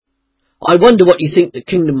I wonder what you think the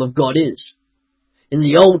kingdom of God is. In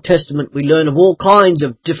the Old Testament we learn of all kinds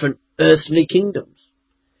of different earthly kingdoms.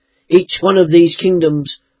 Each one of these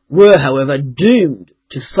kingdoms were, however, doomed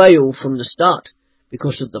to fail from the start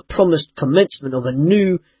because of the promised commencement of a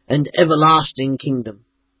new and everlasting kingdom.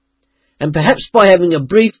 And perhaps by having a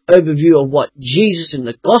brief overview of what Jesus in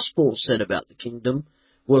the Gospels said about the kingdom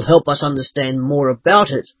will help us understand more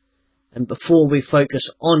about it, and before we focus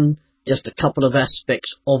on just a couple of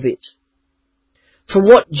aspects of it. From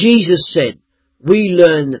what Jesus said, we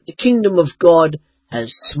learn that the kingdom of God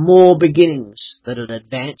has small beginnings, that it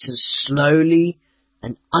advances slowly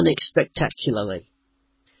and unspectacularly,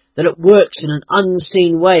 that it works in an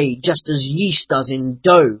unseen way just as yeast does in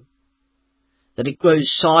dough, that it grows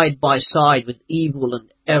side by side with evil and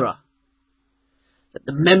error, that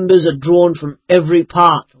the members are drawn from every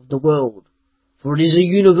part of the world, for it is a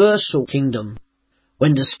universal kingdom.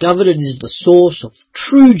 When discovered, it is the source of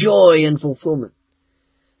true joy and fulfilment.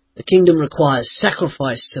 The kingdom requires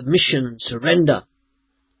sacrifice, submission and surrender,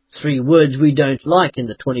 3 words we don't like in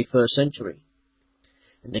the 21st century.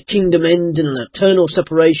 And the kingdom ends in an eternal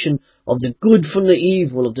separation of the good from the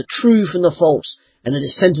evil, of the true from the false, and it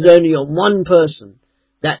is centered only on one person,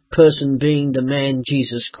 that person being the man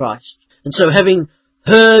Jesus Christ. And so having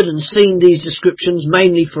heard and seen these descriptions,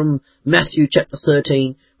 mainly from Matthew chapter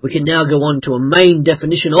 13, we can now go on to a main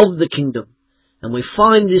definition of the kingdom. And we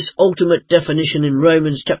find this ultimate definition in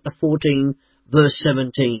Romans chapter 14, verse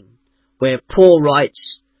 17, where Paul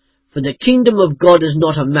writes, "For the kingdom of God is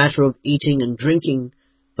not a matter of eating and drinking,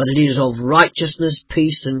 but it is of righteousness,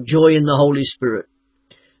 peace and joy in the Holy Spirit."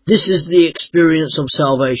 This is the experience of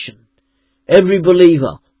salvation. Every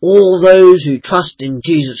believer, all those who trust in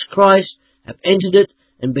Jesus Christ, have entered it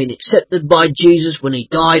and been accepted by Jesus when he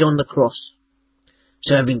died on the cross.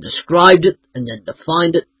 So having described it and then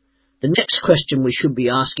defined it, the next question we should be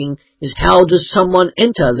asking is, how does someone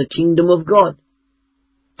enter the kingdom of God?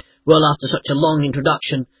 Well, after such a long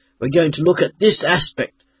introduction, we're going to look at this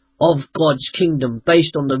aspect of God's kingdom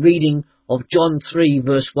based on the reading of John 3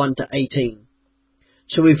 verse 1 to 18.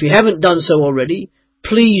 So if you haven't done so already,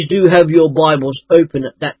 please do have your Bibles open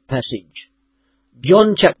at that passage.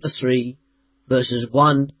 John chapter 3 verses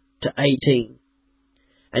 1 to 18.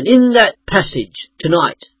 And in that passage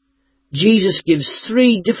tonight, Jesus gives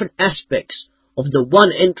 3 different aspects of the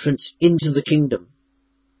one entrance into the kingdom.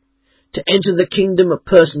 To enter the kingdom, a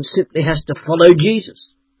person simply has to follow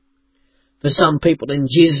Jesus. For some people in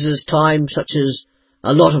Jesus' time, such as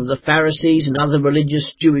a lot of the Pharisees and other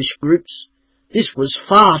religious Jewish groups, this was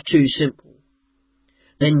far too simple.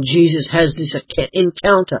 Then Jesus has this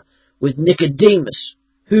encounter with Nicodemus,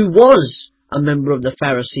 who was a member of the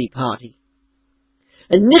Pharisee party.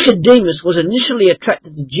 And Nicodemus was initially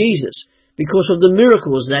attracted to Jesus because of the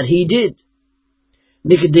miracles that he did.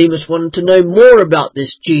 Nicodemus wanted to know more about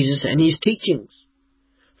this Jesus and his teachings.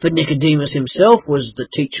 For Nicodemus himself was the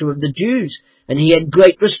teacher of the Jews, and he had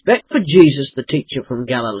great respect for Jesus, the teacher from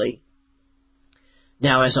Galilee.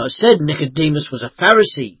 Now, as I said, Nicodemus was a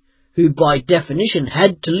Pharisee, who by definition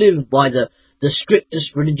had to live by the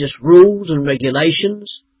strictest religious rules and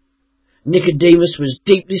regulations. Nicodemus was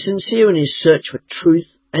deeply sincere in his search for truth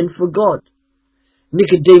and for God.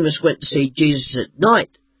 Nicodemus went to see Jesus at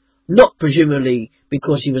night, not presumably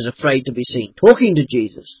because he was afraid to be seen talking to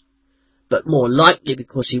Jesus, but more likely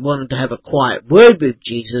because he wanted to have a quiet word with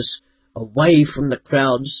Jesus away from the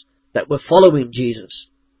crowds that were following Jesus.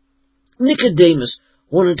 Nicodemus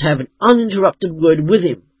wanted to have an uninterrupted word with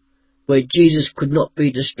him, where Jesus could not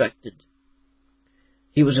be distracted.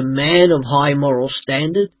 He was a man of high moral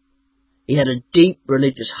standard. He had a deep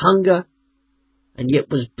religious hunger, and yet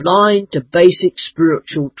was blind to basic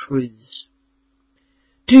spiritual truths.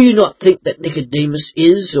 Do you not think that Nicodemus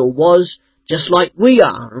is or was just like we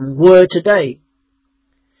are and were today?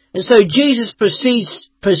 And so Jesus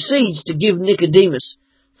proceeds to give Nicodemus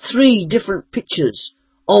 3 different pictures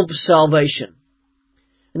of salvation.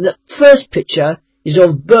 And the first picture is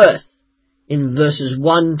of birth in verses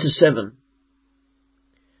 1 to 7.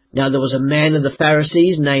 Now there was a man of the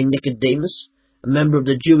Pharisees named Nicodemus, a member of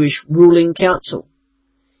the Jewish ruling council.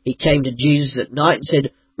 He came to Jesus at night and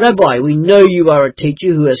said, "Rabbi, we know you are a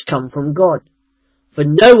teacher who has come from God, for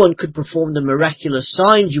no one could perform the miraculous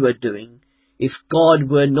signs you are doing if God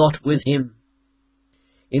were not with him."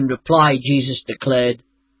 In reply, Jesus declared,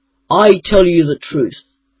 "I tell you the truth.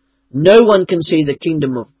 No one can see the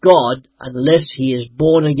kingdom of God unless he is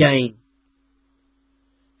born again."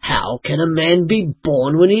 "How can a man be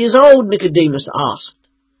born when he is old?" Nicodemus asked.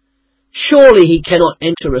 "Surely he cannot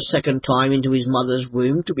enter a second time into his mother's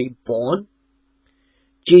womb to be born."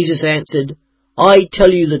 Jesus answered, "I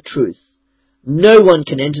tell you the truth. No one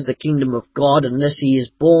can enter the kingdom of God unless he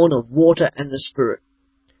is born of water and the Spirit.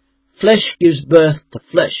 Flesh gives birth to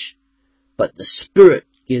flesh, but the Spirit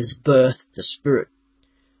gives birth to spirit.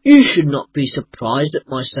 You should not be surprised at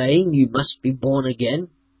my saying you must be born again.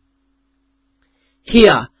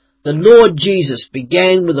 Here, the Lord Jesus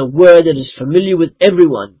began with a word that is familiar with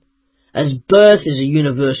everyone, as birth is a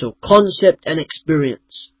universal concept and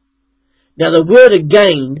experience. Now the word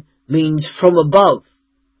again means from above.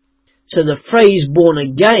 So the phrase born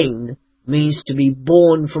again means to be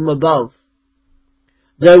born from above.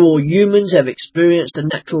 Though all humans have experienced a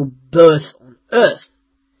natural birth on earth,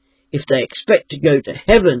 if they expect to go to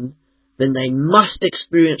heaven, then they must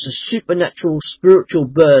experience a supernatural spiritual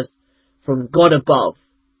birth from God above,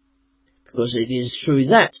 because it is through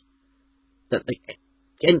that the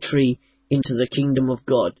entry into the kingdom of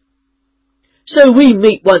God. So we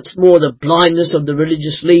meet once more the blindness of the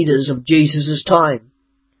religious leaders of Jesus' time.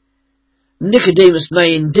 Nicodemus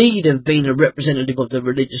may indeed have been a representative of the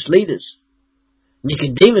religious leaders.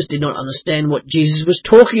 Nicodemus did not understand what Jesus was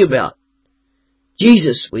talking about.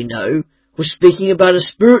 Jesus, we know, was speaking about a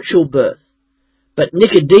spiritual birth, but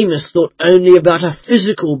Nicodemus thought only about a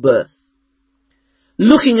physical birth.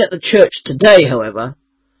 Looking at the church today, however,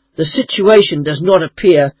 the situation does not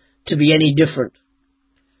appear to be any different.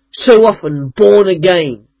 So often, born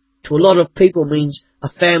again to a lot of people means a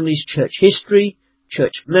family's church history,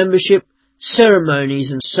 church membership,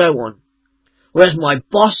 ceremonies and so on. Whereas my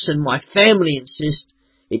boss and my family insist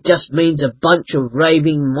it just means a bunch of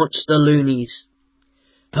raving monster loonies.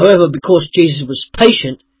 However, because Jesus was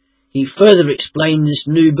patient, he further explained this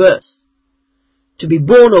new birth. To be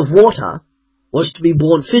born of water was to be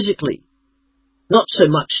born physically, not so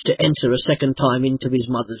much to enter a second time into his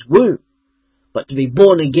mother's womb, but to be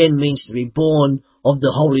born again means to be born of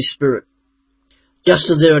the Holy Spirit. Just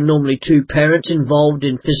as there are normally two parents involved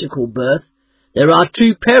in physical birth, there are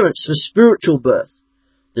two parents for spiritual birth.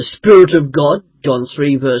 The Spirit of God, John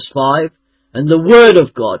 3 verse 5, and the Word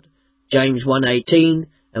of God, James 1:18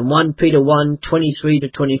 and 1 Peter 1:23 to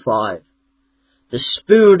 25. The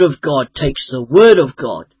Spirit of God takes the Word of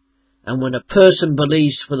God, and when a person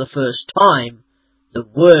believes for the first time, the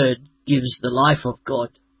Word gives the life of God.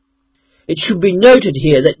 It should be noted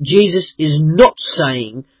here that Jesus is not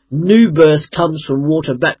saying new birth comes from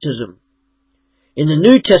water baptism. In the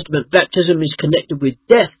New Testament, baptism is connected with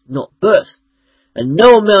death, not birth, and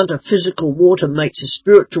no amount of physical water makes a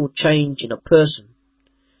spiritual change in a person.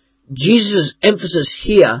 Jesus' emphasis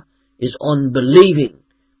here is on believing,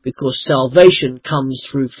 because salvation comes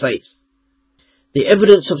through faith. The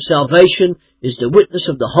evidence of salvation is the witness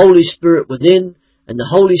of the Holy Spirit within, and the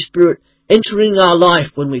Holy Spirit entering our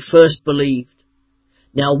life when we first believed.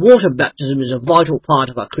 Now, water baptism is a vital part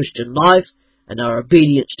of our Christian life and our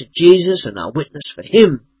obedience to Jesus and our witness for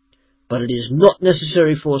Him, but it is not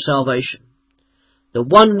necessary for salvation. The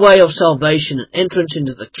one way of salvation and entrance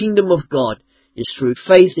into the kingdom of God is through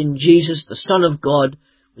faith in Jesus, the Son of God,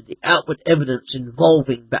 with the outward evidence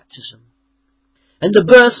involving baptism. And the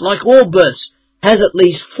birth, like all births, has at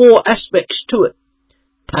least 4 aspects to it: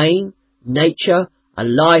 pain, nature, a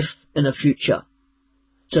life, and a future.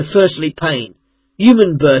 So firstly, pain.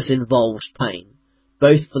 Human birth involves pain,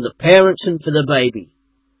 both for the parents and for the baby.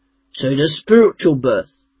 So does spiritual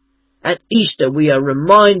birth. At Easter we are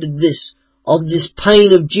reminded of this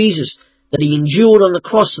pain of Jesus that He endured on the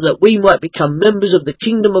cross so that we might become members of the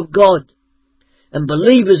kingdom of God. And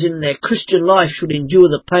believers in their Christian life should endure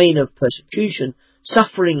the pain of persecution,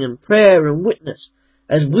 suffering and prayer and witness,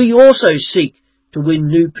 as we also seek to win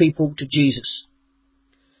new people to Jesus.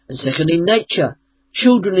 And secondly, nature.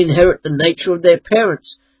 Children inherit the nature of their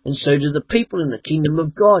parents, and so do the people in the kingdom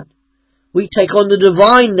of God. We take on the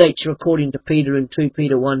divine nature according to Peter in 2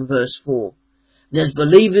 Peter 1 verse 4. And as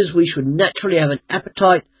believers we should naturally have an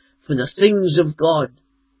appetite for the things of God.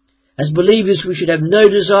 As believers we should have no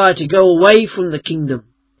desire to go away from the kingdom.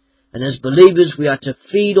 And as believers we are to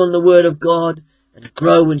feed on the word of God and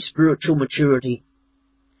grow in spiritual maturity.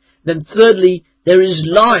 Then thirdly, there is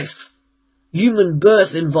life. Human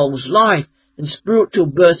birth involves life, and spiritual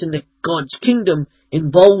birth into God's kingdom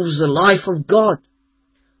involves the life of God.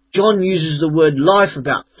 John uses the word life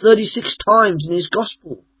about 36 times in his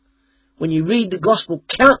gospel. When you read the gospel,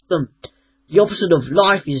 count them. The opposite of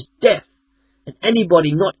life is death, and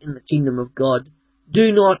anybody not in the kingdom of God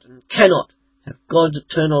do not and cannot have God's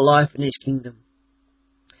eternal life in His kingdom.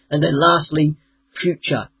 And then lastly,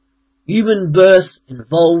 future. Human birth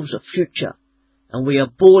involves a future, and we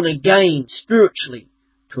are born again spiritually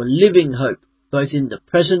to a living hope, both in the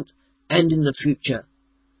present and in the future.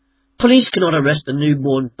 Police cannot arrest a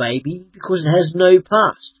newborn baby because it has no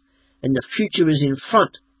past, and the future is in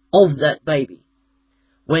front of that baby.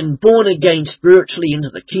 When born again spiritually into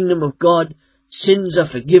the kingdom of God, sins are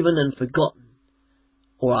forgiven and forgotten,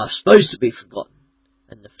 or are supposed to be forgotten,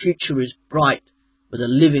 and the future is bright with a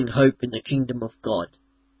living hope in the kingdom of God.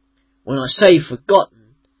 When I say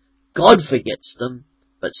forgotten, God forgets them,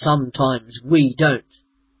 but sometimes we don't.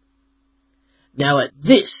 Now at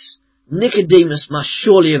this, Nicodemus must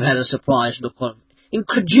surely have had a surprised look of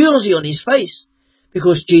incredulity on his face,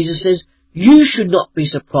 because Jesus says, "You should not be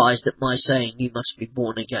surprised at my saying you must be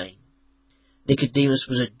born again." Nicodemus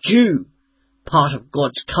was a Jew, part of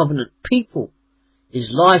God's covenant people. His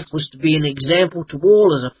life was to be an example to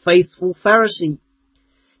all as a faithful Pharisee.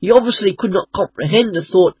 He obviously could not comprehend the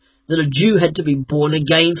thought that a Jew had to be born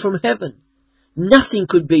again from heaven. Nothing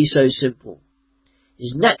could be so simple.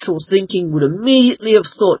 His natural thinking would immediately have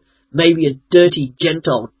thought maybe a dirty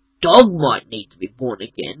Gentile dog might need to be born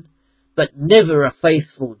again, but never a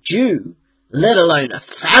faithful Jew, let alone a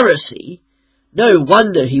Pharisee. No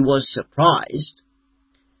wonder he was surprised.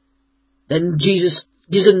 Then Jesus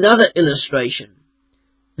gives another illustration,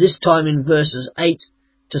 this time in verses 8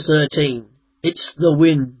 to 13. It's the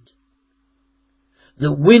wind.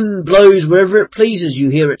 The wind blows wherever it pleases. You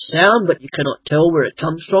hear its sound, but you cannot tell where it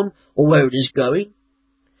comes from or where it is going.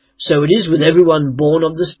 So it is with everyone born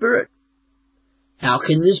of the Spirit. How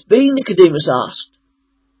can this be? Nicodemus asked.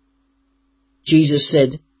 Jesus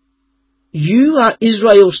said, "You are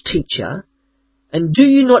Israel's teacher, and do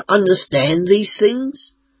you not understand these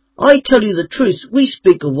things? I tell you the truth, we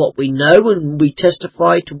speak of what we know and we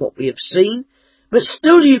testify to what we have seen, but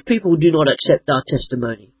still you people do not accept our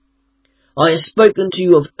testimony. I have spoken to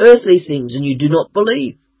you of earthly things and you do not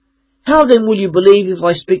believe. How then will you believe if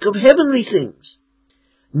I speak of heavenly things?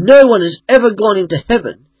 No one has ever gone into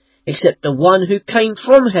heaven except the one who came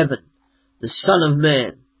from heaven, the Son of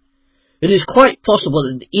Man." It is quite possible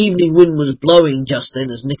that the evening wind was blowing just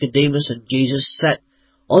then as Nicodemus and Jesus sat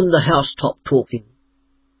on the housetop talking.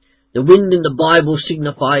 The wind in the Bible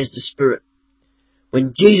signifies the Spirit.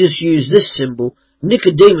 When Jesus used this symbol,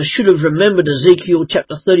 Nicodemus should have remembered Ezekiel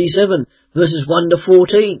chapter 37, verses 1 to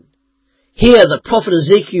 14. Here the prophet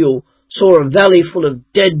Ezekiel saw a valley full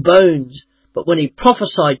of dead bones, but when he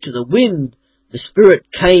prophesied to the wind, the Spirit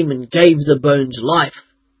came and gave the bones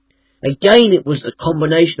life. Again, it was the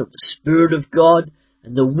combination of the Spirit of God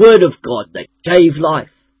and the Word of God that gave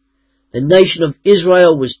life. The nation of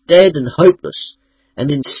Israel was dead and hopeless, and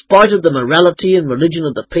in spite of the morality and religion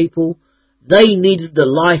of the people, they needed the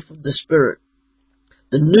life of the Spirit.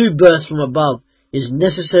 The new birth from above is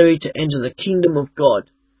necessary to enter the kingdom of God,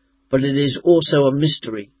 but it is also a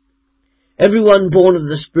mystery. Everyone born of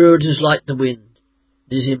the Spirit is like the wind.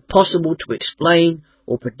 It is impossible to explain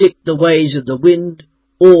or predict the ways of the wind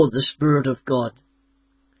or the Spirit of God.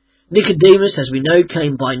 Nicodemus, as we know,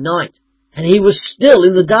 came by night, and he was still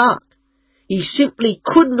in the dark. He simply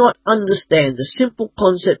could not understand the simple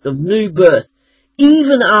concept of new birth,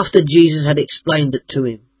 even after Jesus had explained it to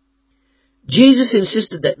him. Jesus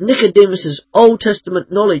insisted that Nicodemus's Old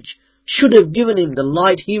Testament knowledge should have given him the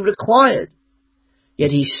light he required.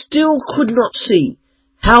 Yet he still could not see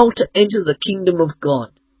how to enter the kingdom of God.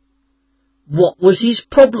 What was his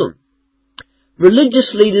problem?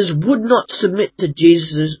 Religious leaders would not submit to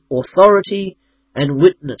Jesus' authority and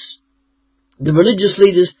witness. The religious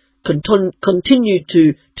leaders continued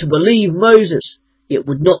to believe Moses, yet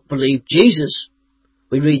would not believe Jesus.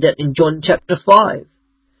 We read that in John chapter 5,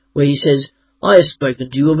 where he says, "I have spoken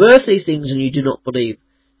to you of earthly things and you do not believe.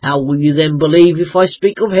 How will you then believe if I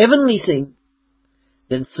speak of heavenly things?"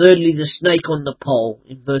 Then thirdly, the snake on the pole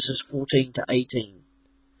in verses 14 to 18.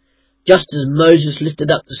 Just as Moses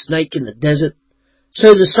lifted up the snake in the desert,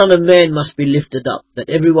 so the Son of Man must be lifted up, that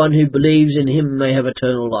everyone who believes in him may have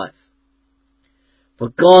eternal life. For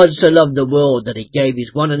God so loved the world that he gave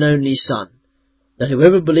his one and only Son, that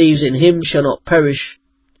whoever believes in him shall not perish,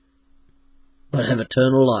 but have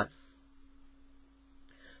eternal life.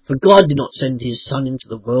 For God did not send his Son into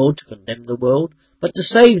the world to condemn the world, but to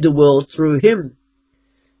save the world through him.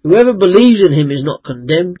 Whoever believes in him is not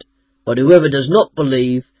condemned, but whoever does not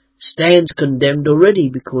believe stands condemned already,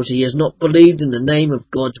 because he has not believed in the name of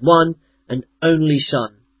God's one and only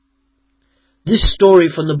Son. This story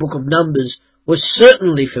from the book of Numbers was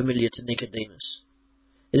certainly familiar to Nicodemus.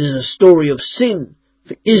 It is a story of sin,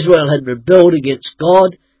 for Israel had rebelled against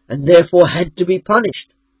God and therefore had to be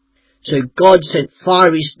punished. So God sent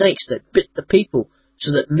fiery snakes that bit the people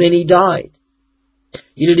so that many died.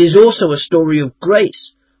 Yet it is also a story of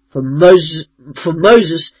grace, for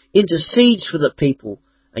Moses intercedes for the people,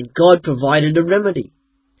 and God provided a remedy.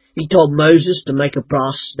 He told Moses to make a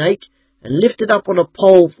brass snake and lift it up on a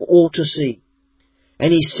pole for all to see.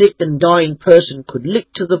 Any sick and dying person could look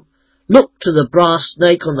to the brass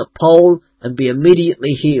snake on the pole and be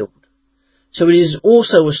immediately healed. So it is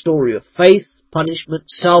also a story of faith, punishment,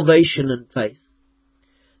 salvation and faith.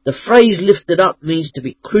 The phrase lifted up means to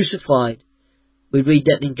be crucified. We read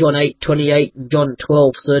that in John 8:28 and John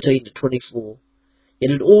 12:13-24.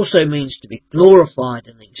 Yet it also means to be glorified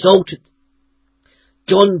and exalted.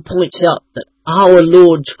 John points out that our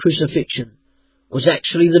Lord's crucifixion was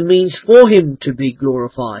actually the means for him to be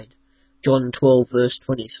glorified. John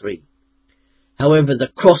 12:23. However, the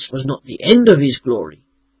cross was not the end of his glory.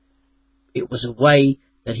 It was a way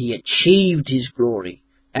that he achieved his glory.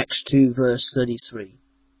 Acts 2:33.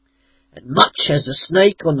 And much as the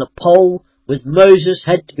snake on the pole with Moses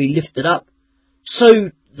had to be lifted up,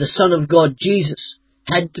 so the Son of God, Jesus,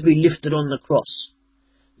 had to be lifted on the cross.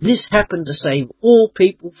 This happened to save all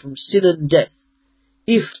people from sin and death,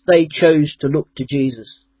 if they chose to look to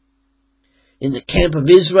Jesus. In the camp of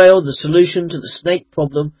Israel, the solution to the snake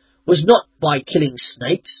problem was not by killing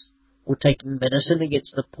snakes, or taking medicine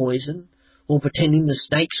against the poison, or pretending the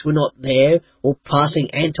snakes were not there, or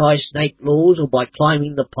passing anti-snake laws, or by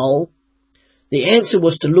climbing the pole. The answer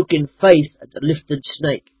was to look in faith at the lifted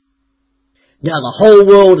snake. Now the whole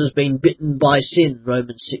world has been bitten by sin,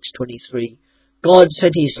 Romans 6:23. God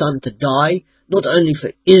sent his Son to die, not only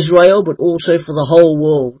for Israel, but also for the whole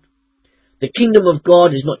world. The kingdom of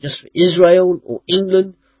God is not just for Israel, or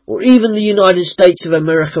England, or even the United States of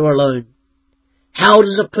America alone. How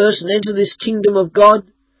does a person enter this kingdom of God?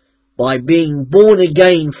 By being born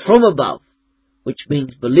again from above, which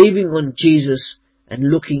means believing on Jesus and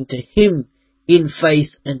looking to him in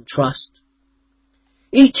faith and trust.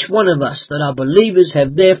 Each one of us that are believers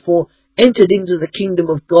have therefore entered into the kingdom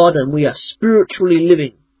of God, and we are spiritually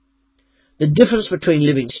living. The difference between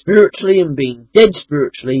living spiritually and being dead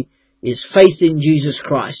spiritually is faith in Jesus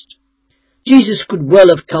Christ. Jesus could well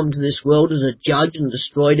have come to this world as a judge and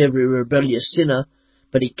destroyed every rebellious sinner,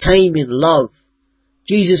 but he came in love.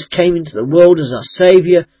 Jesus came into the world as our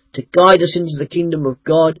Saviour to guide us into the kingdom of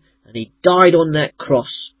God, and he died on that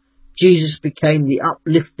cross. Jesus became the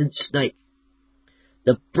uplifted snake.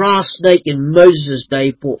 The brass snake in Moses'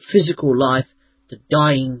 day brought physical life to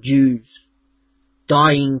dying Jews,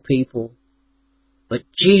 dying people.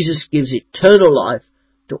 But Jesus gives eternal life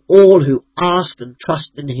to all who ask and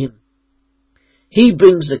trust in him. He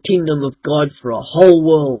brings the kingdom of God for a whole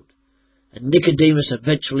world, and Nicodemus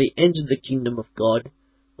eventually entered the kingdom of God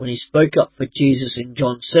when he spoke up for Jesus in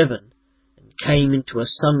John 7 and came into a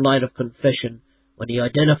sunlight of confession when he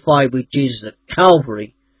identified with Jesus at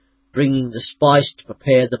Calvary, bringing the spice to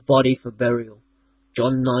prepare the body for burial.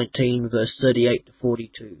 John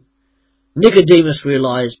 19:38-42. Nicodemus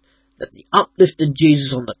realized that the uplifted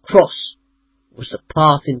Jesus on the cross was the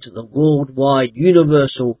path into the worldwide,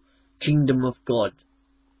 universal kingdom of God.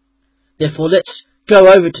 Therefore, let's go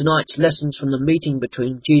over tonight's lessons from the meeting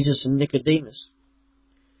between Jesus and Nicodemus.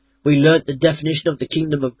 We learnt the definition of the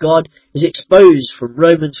kingdom of God is exposed from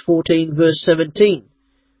Romans 14:17,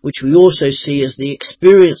 which we also see as the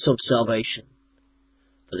experience of salvation.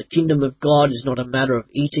 For the kingdom of God is not a matter of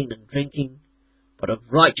eating and drinking, but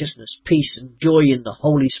of righteousness, peace and joy in the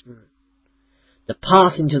Holy Spirit. The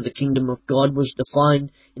path into the kingdom of God was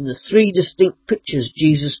defined in the three distinct pictures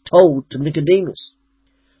Jesus told to Nicodemus.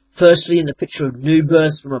 Firstly, in the picture of new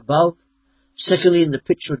birth from above. Secondly, in the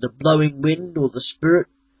picture of the blowing wind or the Spirit.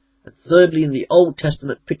 And thirdly, in the Old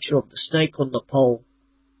Testament picture of the snake on the pole.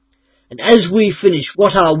 And as we finish,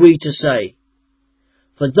 what are we to say?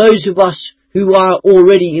 For those of us who are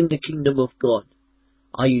already in the kingdom of God,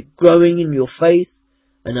 are you growing in your faith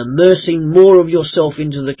and immersing more of yourself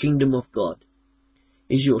into the kingdom of God?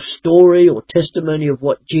 Is your story or testimony of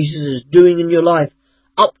what Jesus is doing in your life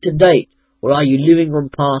up to date, or are you living on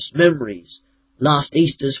past memories, last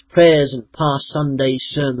Easter's prayers and past Sunday's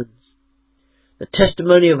sermons? The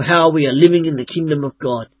testimony of how we are living in the kingdom of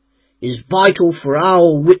God is vital for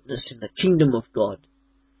our witness in the kingdom of God.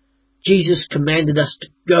 Jesus commanded us to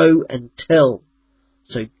go and tell.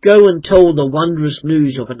 So go and tell the wondrous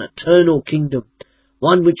news of an eternal kingdom,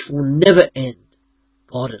 one which will never end.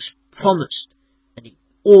 God has promised, and he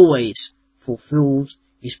always fulfills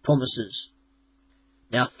his promises.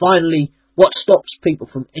 Now finally, what stops people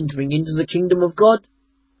from entering into the kingdom of God?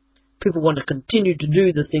 People want to continue to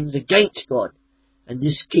do the things against God, and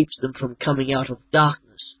this keeps them from coming out of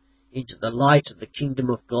darkness into the light of the kingdom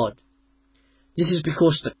of God. This is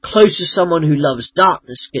because the closer someone who loves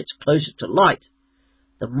darkness gets closer to light,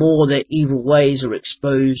 the more their evil ways are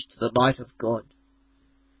exposed to the light of God.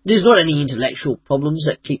 It is not any intellectual problems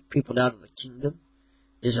that keep people out of the kingdom.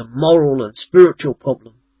 It is a moral and spiritual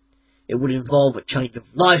problem. It would involve a change of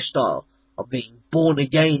lifestyle, of being born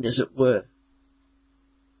again, as it were.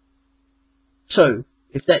 So,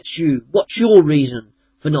 if that's you, what's your reason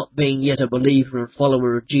for not being yet a believer and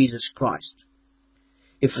follower of Jesus Christ?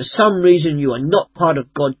 If for some reason you are not part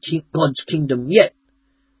of God's kingdom yet,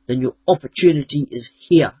 then your opportunity is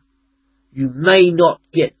here. You may not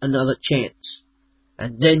get another chance,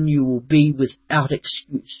 and then you will be without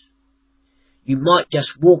excuse. You might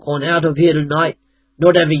just walk on out of here tonight,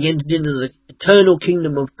 not having entered into the eternal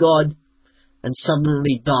kingdom of God, and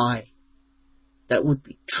suddenly die. That would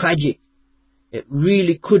be tragic. It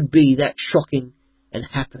really could be that shocking and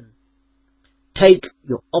happen. Take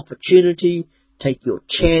your opportunity, take your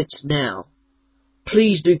chance now.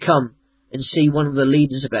 Please do come and see one of the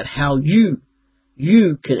leaders about how you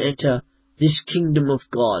can enter this kingdom of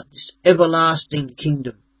God, this everlasting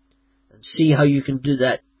kingdom, and see how you can do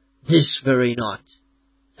that this very night.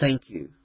 Thank you.